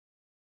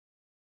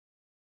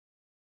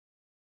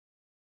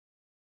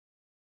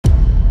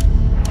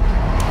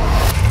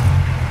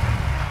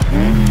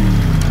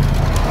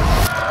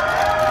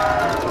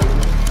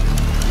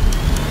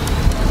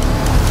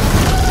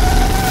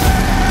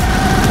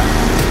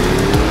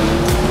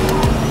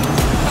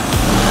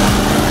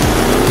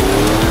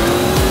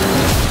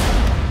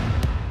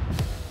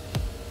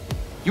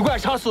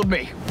tussled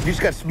me. You just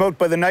got smoked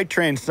by the night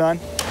train, son.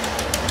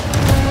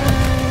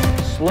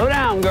 Slow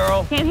down,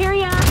 girl. Can't hear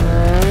ya.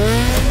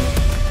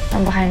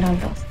 I'm behind on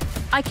bills.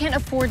 I can't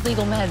afford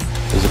legal meds.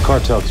 There's a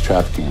cartel that's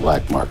trafficking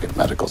black market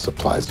medical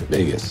supplies to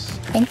Vegas.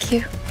 Thank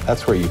you.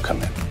 That's where you come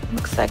in.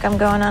 Looks like I'm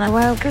going on a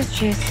wild goose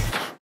chase.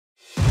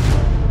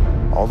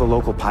 All the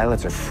local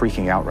pilots are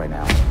freaking out right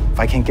now. If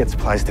I can't get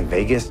supplies to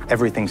Vegas,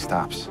 everything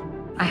stops.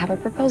 I have a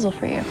proposal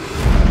for you.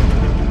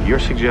 You're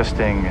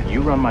suggesting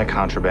you run my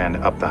contraband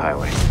up the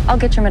highway. I'll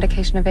get your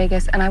medication to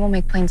Vegas, and I will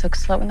make planes look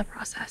slow in the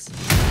process.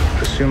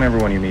 Assume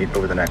everyone you meet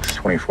over the next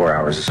 24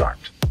 hours is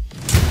armed.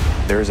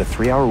 There is a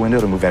 3-hour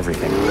window to move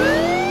everything.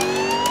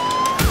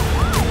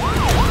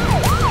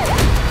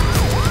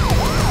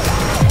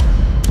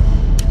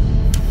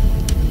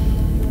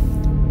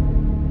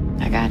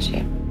 I got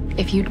you.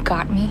 If you'd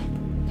got me,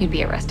 you'd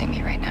be arresting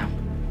me right now.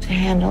 To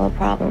handle a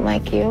problem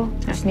like you,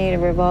 just need a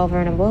revolver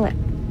and a bullet.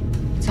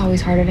 It's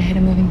always harder to hit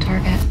a moving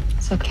target,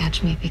 so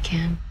catch me if you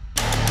can.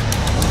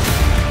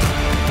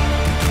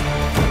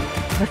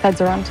 The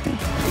feds are onto me.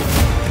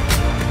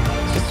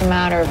 It's just a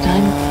matter of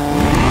time.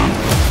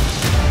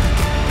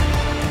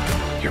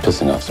 You're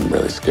pissing off some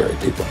really scary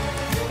people.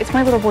 It's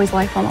my little boy's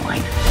life on the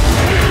line.